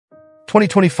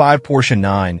2025 Porsche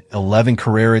 911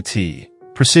 Carrera T.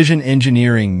 Precision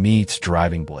engineering meets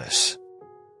driving bliss.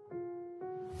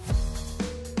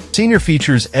 Senior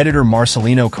features editor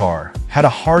Marcelino Carr had a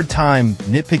hard time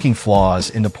nitpicking flaws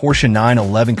in the Porsche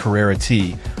 911 Carrera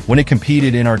T when it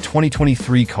competed in our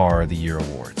 2023 Car of the Year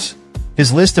awards.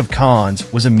 His list of cons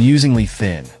was amusingly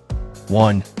thin.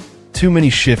 1. Too many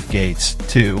shift gates.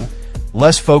 2.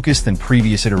 Less focused than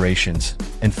previous iterations.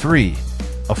 And 3.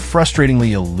 A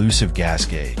frustratingly elusive gas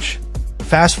gauge.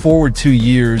 Fast forward 2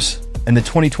 years, and the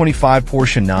 2025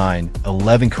 Porsche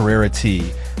 911 Carrera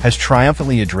T has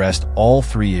triumphantly addressed all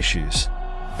 3 issues.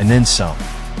 And then some.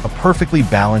 A perfectly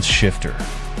balanced shifter.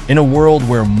 In a world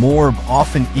where more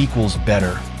often equals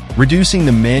better, reducing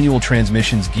the manual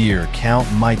transmission's gear count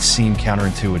might seem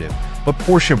counterintuitive, but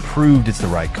Porsche proved it's the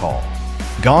right call.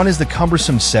 Gone is the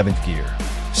cumbersome 7th gear,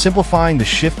 simplifying the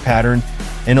shift pattern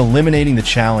and eliminating the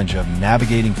challenge of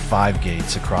navigating 5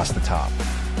 gates across the top.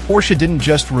 Porsche didn't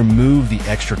just remove the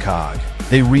extra cog,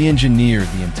 they re-engineered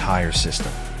the entire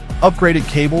system. Upgraded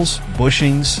cables,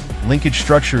 bushings, linkage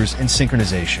structures, and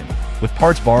synchronization, with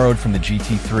parts borrowed from the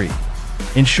GT3.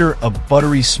 Ensure a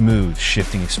buttery smooth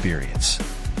shifting experience.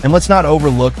 And let's not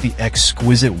overlook the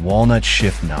exquisite walnut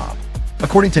shift knob.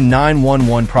 According to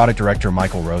 911 product director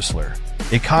Michael Roessler,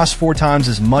 it costs 4 times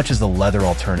as much as the leather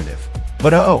alternative.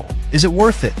 But oh, is it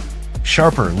worth it?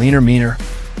 Sharper, leaner, meaner.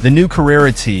 The new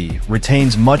Carrera T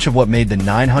retains much of what made the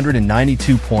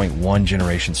 992.1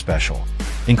 generation special,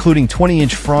 including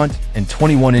 20-inch front and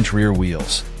 21-inch rear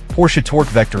wheels, Porsche torque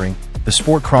vectoring, the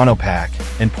Sport Chrono Pack,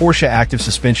 and Porsche Active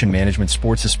Suspension Management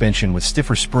Sport Suspension with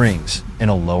stiffer springs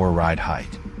and a lower ride height.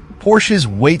 Porsche's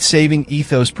weight-saving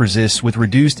ethos persists with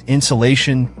reduced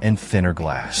insulation and thinner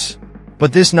glass.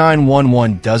 But this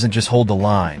 911 doesn't just hold the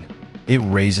line, it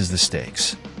raises the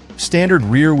stakes. Standard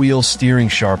rear-wheel steering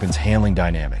sharpens handling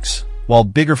dynamics, while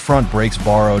bigger front brakes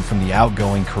borrowed from the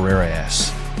outgoing Carrera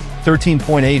S.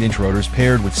 13.8-inch rotors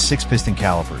paired with 6-piston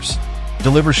calipers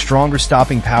deliver stronger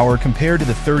stopping power compared to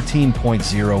the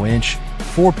 13.0-inch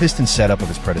 4-piston setup of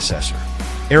its predecessor.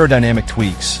 Aerodynamic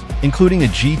tweaks, including a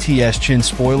GTS chin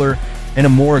spoiler and a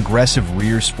more aggressive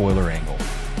rear spoiler angle,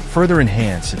 further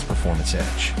enhance its performance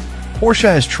edge. Porsche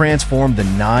has transformed the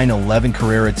 911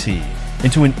 Carrera T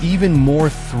into an even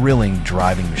more thrilling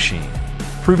driving machine,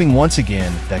 proving once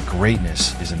again that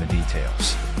greatness is in the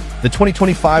details. The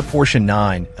 2025 Porsche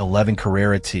 911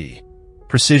 Carrera T.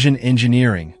 Precision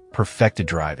engineering, perfected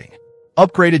driving.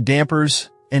 Upgraded dampers,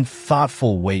 and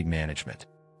thoughtful weight management.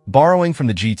 Borrowing from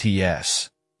the GTS,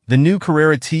 the new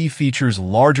Carrera T features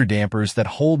larger dampers that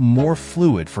hold more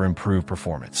fluid for improved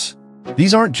performance.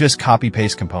 These aren't just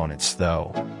copy-paste components,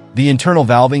 though. The internal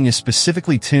valving is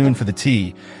specifically tuned for the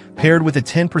T, paired with a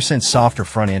 10% softer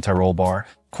front anti-roll bar,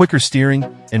 quicker steering,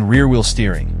 and rear-wheel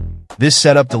steering. This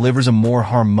setup delivers a more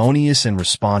harmonious and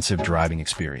responsive driving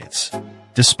experience.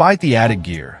 Despite the added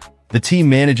gear, the T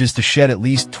manages to shed at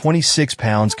least 26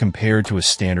 pounds compared to a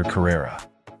standard Carrera.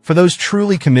 For those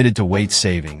truly committed to weight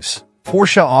savings,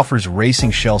 Porsche offers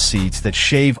racing shell seats that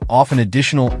shave off an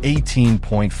additional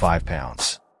 18.5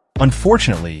 pounds.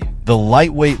 Unfortunately, the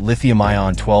lightweight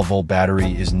lithium-ion 12-volt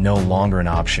battery is no longer an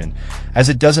option, as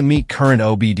it doesn't meet current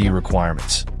OBD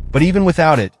requirements. But even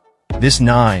without it, this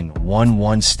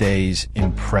 911 stays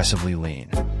impressively lean,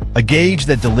 a gauge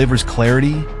that delivers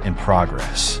clarity and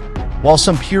progress. While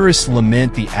some purists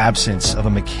lament the absence of a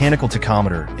mechanical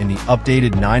tachometer in the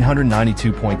updated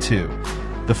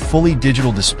 992.2, the fully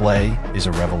digital display is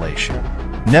a revelation.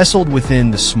 Nestled within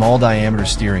the small-diameter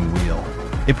steering wheel,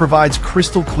 it provides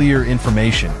crystal-clear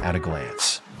information at a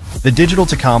glance. The digital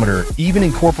tachometer even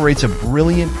incorporates a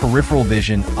brilliant peripheral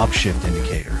vision upshift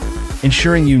indicator,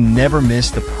 ensuring you never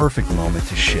miss the perfect moment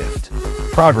to shift.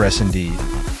 Progress indeed.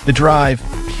 The drive,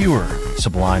 pure,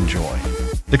 sublime joy.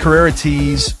 The Carrera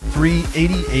T's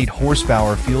 388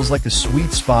 horsepower feels like the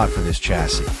sweet spot for this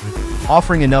chassis,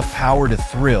 offering enough power to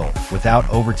thrill without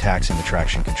overtaxing the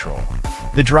traction control.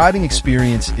 The driving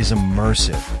experience is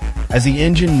immersive, as the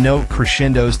engine note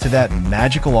crescendos to that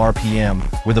magical RPM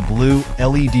where the blue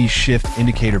LED shift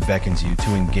indicator beckons you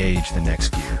to engage the next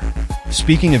gear.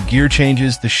 Speaking of gear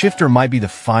changes, the shifter might be the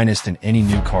finest in any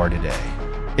new car today.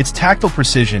 Its tactile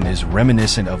precision is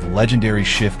reminiscent of legendary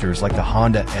shifters like the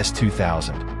Honda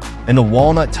S2000, and the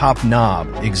walnut top knob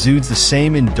exudes the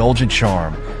same indulgent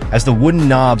charm as the wooden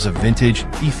knobs of vintage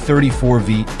E34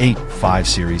 V8 5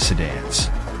 Series sedans.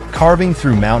 Carving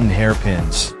through mountain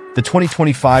hairpins, the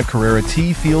 2025 Carrera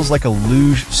T feels like a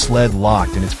luge sled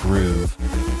locked in its groove.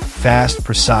 Fast,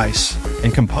 precise,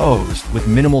 and composed with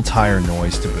minimal tire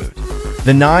noise to boot.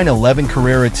 The 911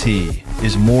 Carrera T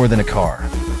is more than a car.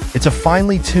 It's a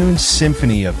finely tuned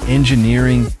symphony of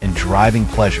engineering and driving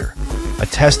pleasure, a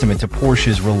testament to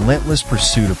Porsche's relentless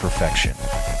pursuit of perfection.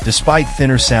 Despite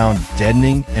thinner sound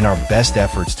deadening and our best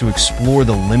efforts to explore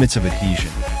the limits of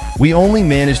adhesion, we only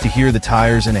managed to hear the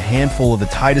tires in a handful of the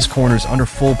tightest corners under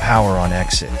full power on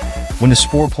exit, when the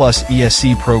Sport Plus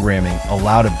ESC programming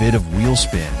allowed a bit of wheel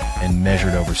spin and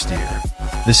measured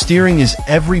oversteer. The steering is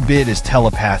every bit as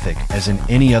telepathic as in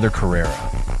any other Carrera,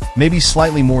 maybe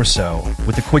slightly more so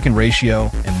with the quickened ratio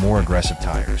and more aggressive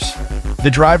tires.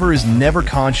 The driver is never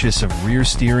conscious of rear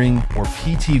steering or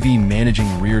PTV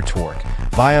managing rear torque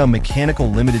via a mechanical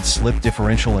limited slip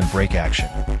differential and brake action,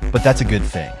 but that's a good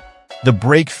thing. The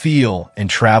brake feel and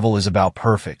travel is about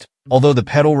perfect, although the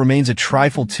pedal remains a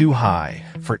trifle too high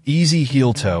for easy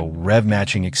heel-toe rev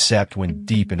matching except when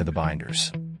deep into the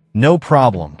binders. No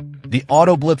problem, the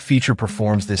auto blip feature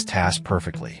performs this task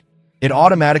perfectly. It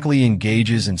automatically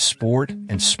engages in Sport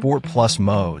and Sport Plus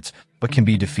modes, but can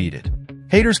be defeated.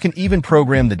 Haters can even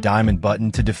program the diamond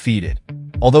button to defeat it,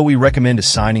 although we recommend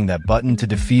assigning that button to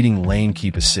defeating lane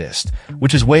keep assist,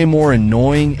 which is way more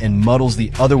annoying and muddles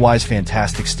the otherwise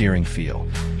fantastic steering feel.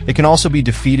 It can also be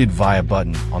defeated via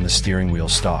button on the steering wheel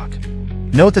stock.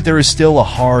 Note that there is still a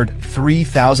hard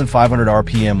 3,500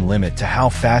 RPM limit to how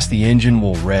fast the engine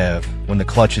will rev when the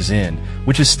clutch is in,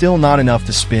 which is still not enough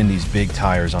to spin these big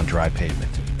tires on dry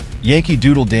pavement. Yankee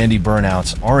Doodle Dandy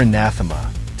burnouts are anathema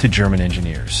to German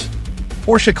engineers.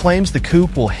 Porsche claims the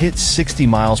coupe will hit 60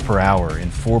 miles per hour in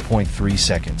 4.3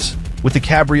 seconds, with the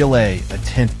Cabriolet a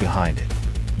tenth behind it.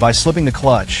 By slipping the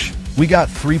clutch, we got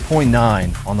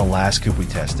 3.9 on the last coupe we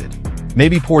tested.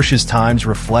 Maybe Porsche's times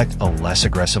reflect a less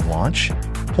aggressive launch?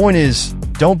 Point is,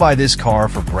 don't buy this car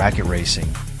for bracket racing,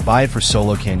 buy it for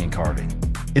solo canyon carving.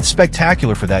 It's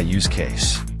spectacular for that use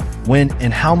case. When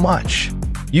and how much?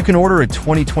 You can order a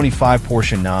 2025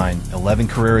 Porsche 911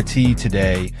 Carrera T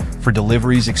today for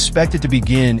deliveries expected to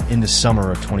begin in the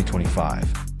summer of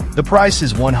 2025. The price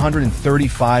is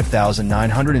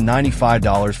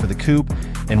 $135,995 for the coupe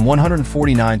and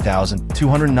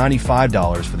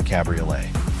 $149,295 for the Cabriolet.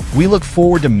 We look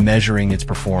forward to measuring its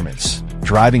performance,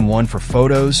 driving one for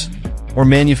photos, or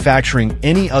manufacturing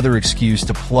any other excuse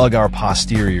to plug our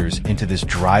posteriors into this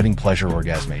driving pleasure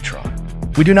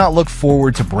orgasmatron. We do not look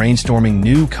forward to brainstorming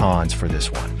new cons for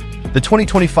this one. The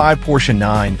 2025 Porsche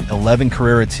 911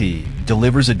 Carrera T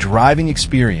delivers a driving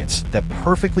experience that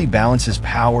perfectly balances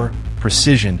power,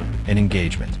 precision, and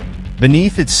engagement.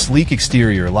 Beneath its sleek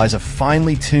exterior lies a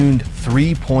finely tuned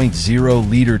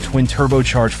 3.0-liter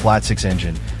twin-turbocharged flat-six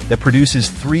engine that produces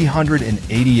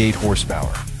 388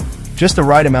 horsepower, just the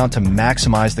right amount to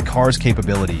maximize the car's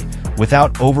capability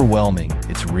without overwhelming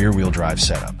its rear-wheel drive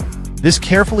setup. This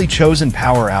carefully chosen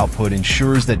power output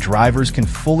ensures that drivers can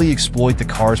fully exploit the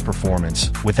car's performance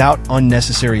without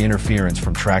unnecessary interference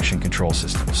from traction control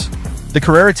systems. The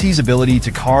Carrera T's ability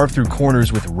to carve through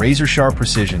corners with razor-sharp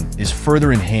precision is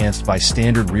further enhanced by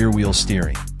standard rear-wheel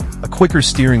steering, a quicker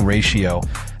steering ratio,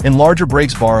 and larger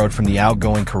brakes borrowed from the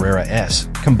outgoing Carrera S,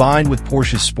 combined with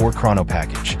Porsche's Sport Chrono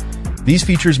package. These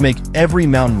features make every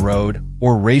mountain road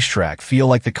or racetrack feel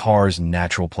like the car's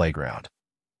natural playground.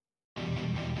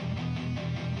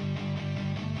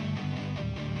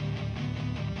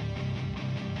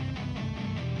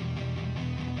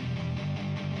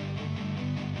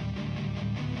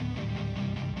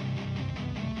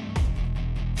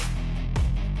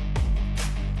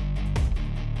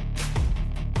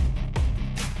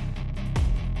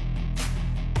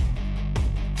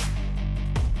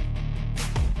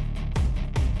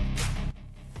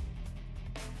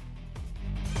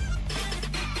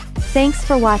 Thanks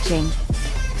for watching.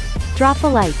 Drop a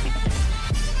like,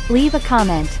 leave a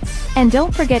comment, and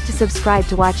don't forget to subscribe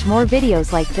to watch more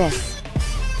videos like this.